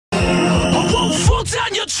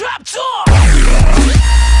trap door.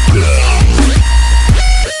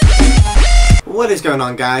 What is going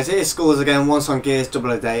on, guys? It is Schools again, once on Gears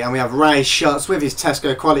double a day, and we have Rise Shots with his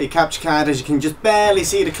Tesco quality capture card. As you can just barely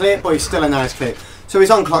see the clip, but it's still a nice clip. So he's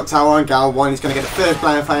on Clock Tower on Gal 1, he's going to get the first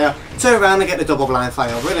blind fire, turn around and get the double blind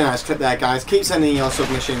fire. Really nice clip there, guys. Keep sending your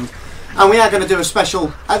submissions. And we are going to do a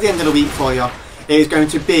special at the end of the week for you. It is going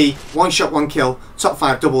to be one shot, one kill, top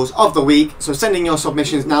 5 doubles of the week. So send in your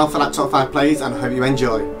submissions now for that top 5 plays, and I hope you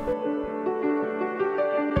enjoy.